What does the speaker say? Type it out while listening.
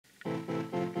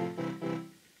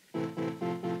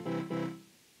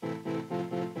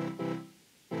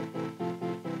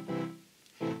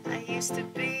used to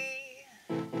be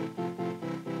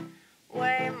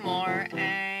way more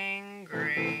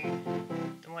angry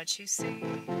than what you see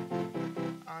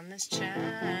on this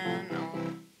channel.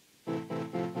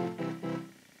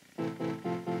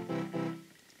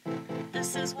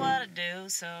 This is what I do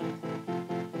so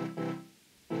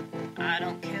I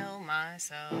don't kill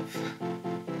myself.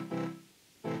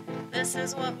 This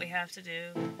is what we have to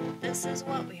do. This is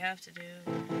what we have to do.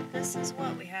 This is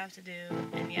what we have to do.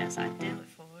 And yes, I do it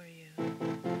for you.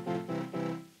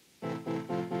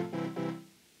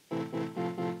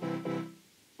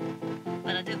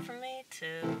 But I do it for me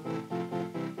too.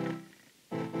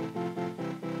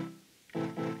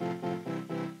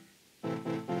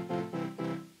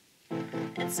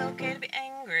 It's okay to be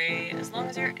angry as long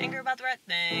as you're angry about the right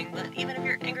thing. But even if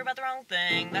you're angry about the wrong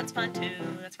thing, that's fine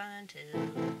too. That's fine too.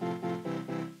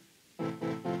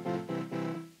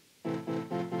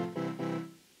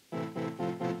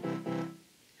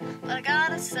 But I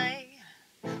gotta say,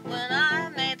 when I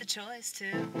made the choice to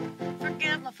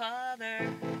forgive my father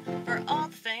for all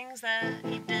the things that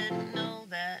he didn't know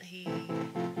that he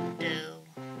do.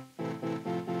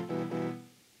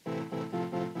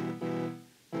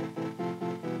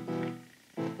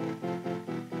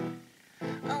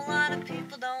 A lot of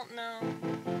people don't know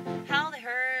how they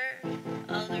hurt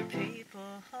other people.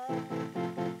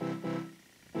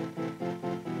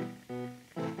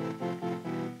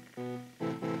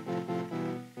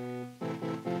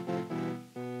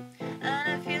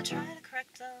 And if you try to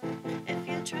correct them, if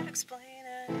you try to explain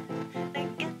it, they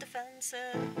get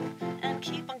defensive and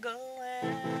keep on going.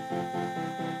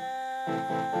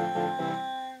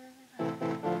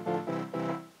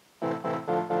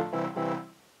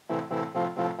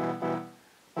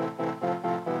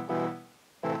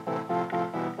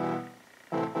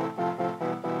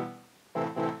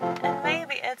 And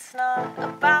maybe it's not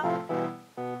about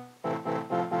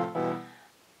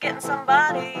getting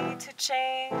somebody to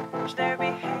change their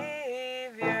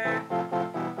behavior.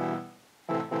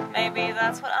 Maybe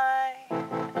that's what I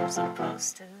am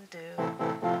supposed to do.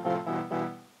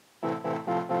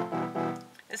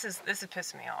 This is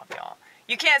pissing me off, y'all.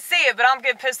 You can't see it, but I'm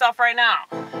getting pissed off right now.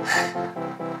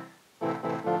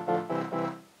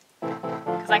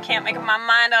 Because I can't make my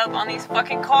mind up on these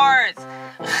fucking chords.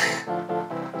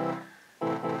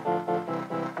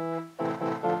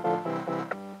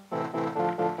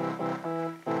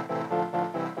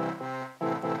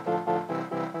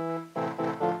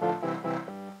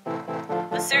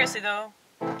 But seriously though,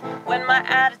 when my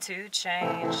attitude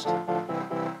changed,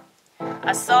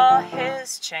 I saw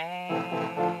his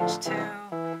change too.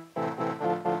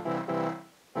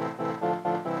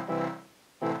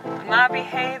 When my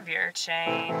behavior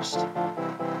changed,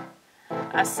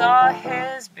 I saw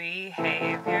his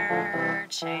behavior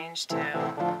change too.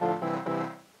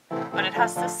 But it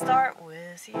has to start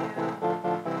with you.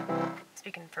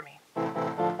 Speaking for me.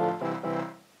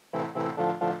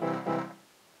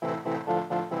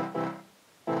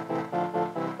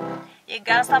 You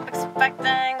gotta stop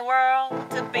expecting the world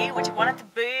to be what you want it to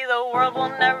be. The world will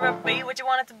never be what you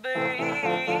want it to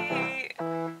be.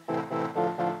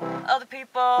 Other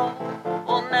people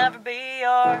will never be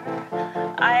your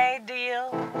idea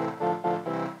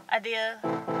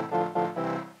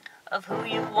of who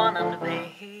you want them to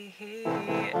be.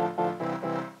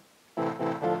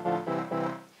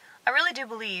 I really do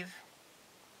believe,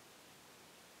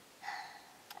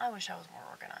 I wish I was more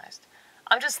organized.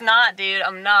 I'm just not, dude.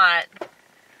 I'm not.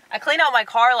 I cleaned out my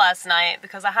car last night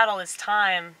because I had all this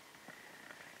time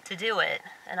to do it.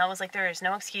 And I was like, there is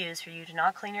no excuse for you to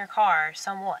not clean your car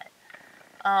somewhat.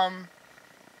 But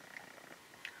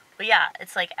yeah,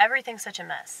 it's like everything's such a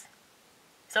mess.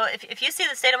 So if you see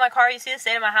the state of my car, you see the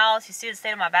state of my house, you see the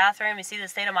state of my bathroom, you see the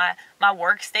state of my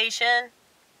workstation.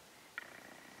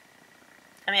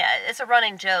 I mean, it's a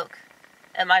running joke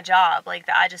at my job, like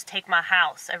that I just take my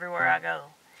house everywhere I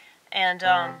go. And,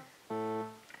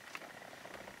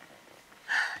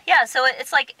 yeah, so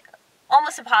it's like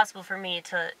almost impossible for me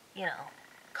to, you know,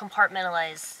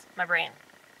 compartmentalize my brain.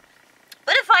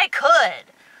 But if I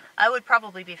could, I would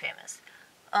probably be famous.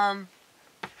 I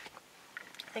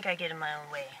think I get in my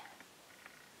own way.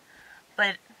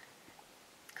 But,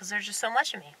 because there's just so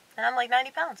much of me. And I'm like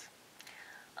 90 pounds.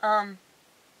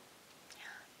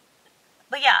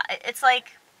 But yeah, it's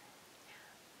like,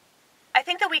 I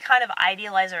think that we kind of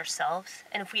idealize ourselves,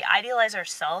 and if we idealize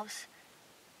ourselves,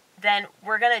 then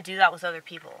we're going to do that with other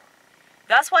people.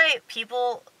 That's why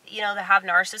people, you know, that have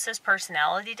narcissist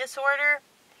personality disorder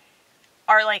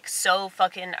are, like, so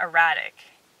fucking erratic.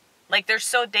 Like, they're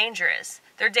so dangerous.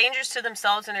 They're dangerous to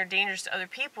themselves and they're dangerous to other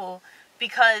people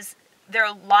because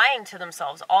they're lying to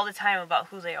themselves all the time about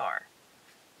who they are.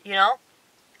 you know?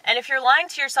 And if you're lying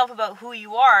to yourself about who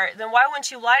you are, then why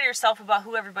wouldn't you lie to yourself about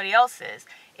who everybody else is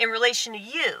in relation to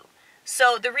you?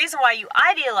 So the reason why you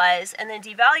idealize and then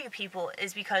devalue people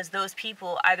is because those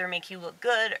people either make you look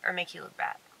good or make you look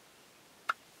bad.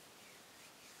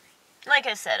 Like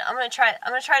I said, I'm gonna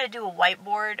try to do a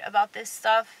whiteboard about this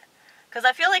stuff, because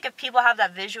I feel like if people have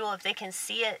that visual, if they can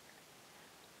see it,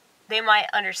 they might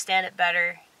understand it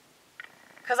better.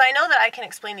 Because I know that I can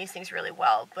explain these things really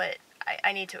well, but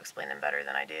I need to explain them better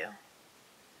than I do.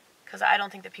 Because I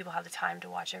don't think that people have the time to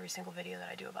watch every single video that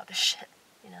I do about this shit,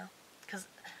 you know? Because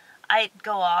I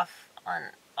go off on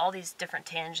all these different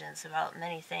tangents about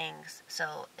many things,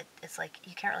 so it's like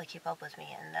you can't really keep up with me,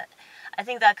 and that I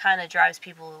think that kind of drives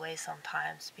people away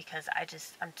sometimes, because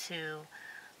I'm too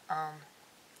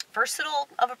versatile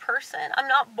of a person. I'm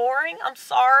not boring. I'm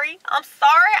sorry.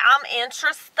 I'm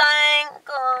interesting.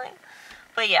 Okay.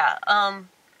 But yeah,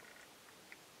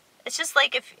 it's just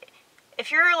like if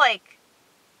you're like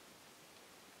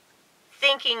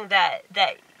thinking that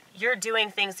you're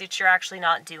doing things that you're actually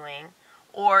not doing,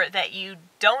 or that you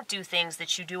don't do things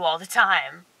that you do all the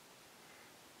time,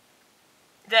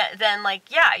 then like,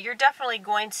 yeah, you're definitely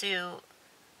going to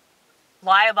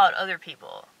lie about other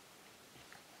people.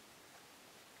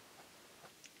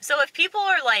 So if people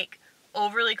are like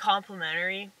overly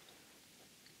complimentary,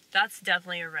 that's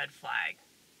definitely a red flag.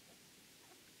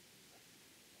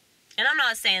 And I'm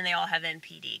not saying they all have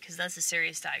NPD, because that's a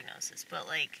serious diagnosis, but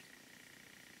like,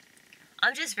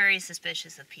 I'm just very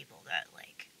suspicious of people that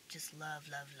like just love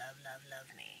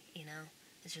me, you know?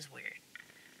 It's just weird.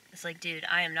 It's like, dude,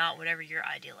 I am not whatever you're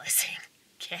idealizing,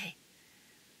 okay?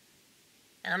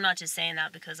 And I'm not just saying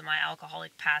that because of my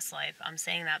alcoholic past life. I'm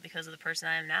saying that because of the person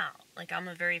I am now. Like, I'm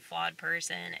a very flawed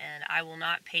person, and I will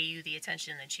not pay you the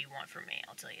attention that you want from me.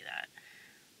 I'll tell you that.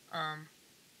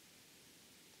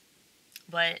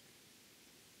 But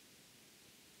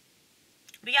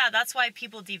yeah, that's why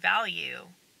people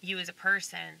devalue you as a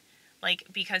person. Like,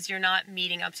 because you're not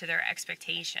meeting up to their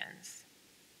expectations.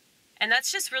 And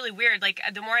that's just really weird. Like,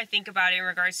 the more I think about it in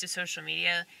regards to social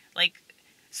media, like,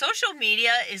 social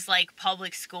media is like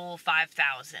public school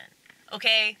 5,000,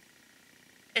 okay?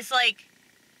 It's like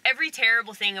every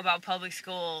terrible thing about public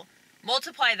school,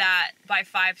 multiply that by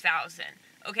 5,000,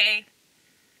 okay?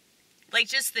 Like,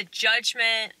 just the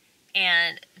judgment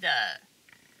and the,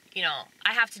 you know,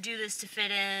 I have to do this to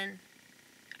fit in.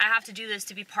 I have to do this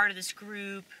to be part of this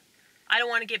group. I don't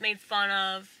want to get made fun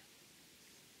of.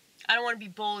 I don't want to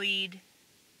be bullied.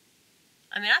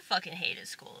 I mean, I fucking hated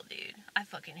school, dude. I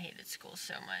fucking hated school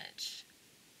so much.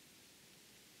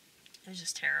 It was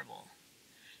just terrible.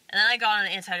 And then I got on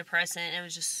an antidepressant, and it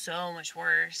was just so much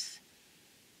worse.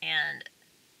 And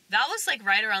that was, like,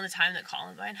 right around the time that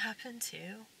Columbine happened,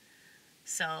 too.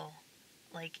 So,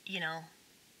 like, you know,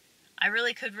 I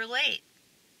really could relate.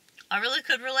 I really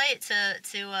could relate to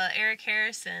Eric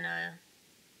Harris and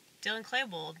Dylan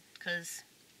Klebold, because,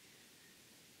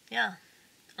 yeah,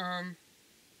 I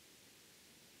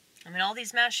mean, all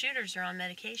these mass shooters are on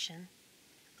medication.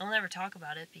 They'll never talk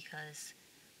about it because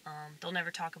they'll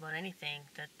never talk about anything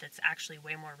that's actually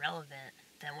way more relevant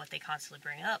than what they constantly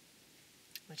bring up,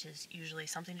 which is usually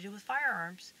something to do with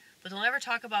firearms. But they'll never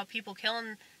talk about people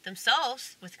killing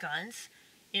themselves with guns,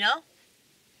 you know?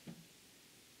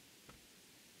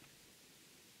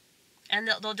 And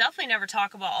they'll definitely never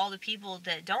talk about all the people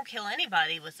that don't kill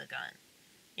anybody with a gun,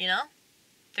 you know?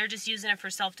 They're just using it for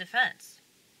self-defense.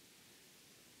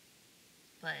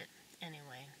 But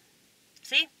anyway,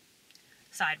 see?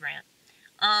 Side rant.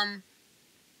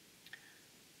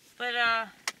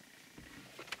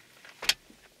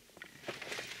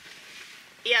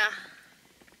 Yeah.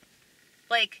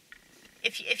 Like,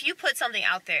 if you put something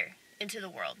out there into the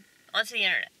world, onto the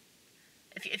internet,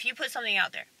 if you put something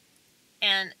out there,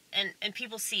 and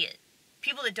people see it,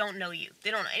 people that don't know you, they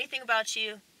don't know anything about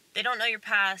you, they don't know your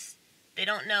past, they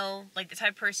don't know, like, the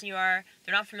type of person you are,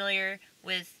 they're not familiar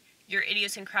with your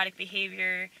idiosyncratic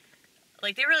behavior,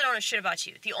 like, they really don't know shit about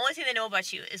you. The only thing they know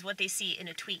about you is what they see in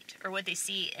a tweet, or what they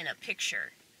see in a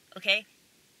picture, okay?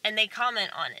 And they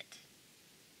comment on it.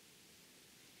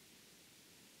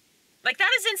 Like,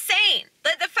 that is insane.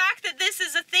 The fact that this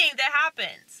is a thing that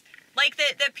happens. Like,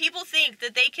 that people think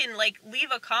that they can, like,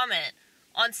 leave a comment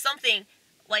on something,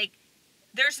 like,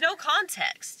 there's no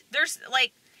context. There's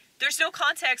no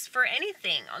context for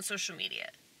anything on social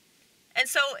media. And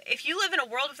so, if you live in a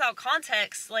world without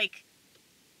context, like,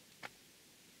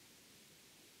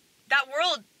 that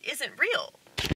world isn't real.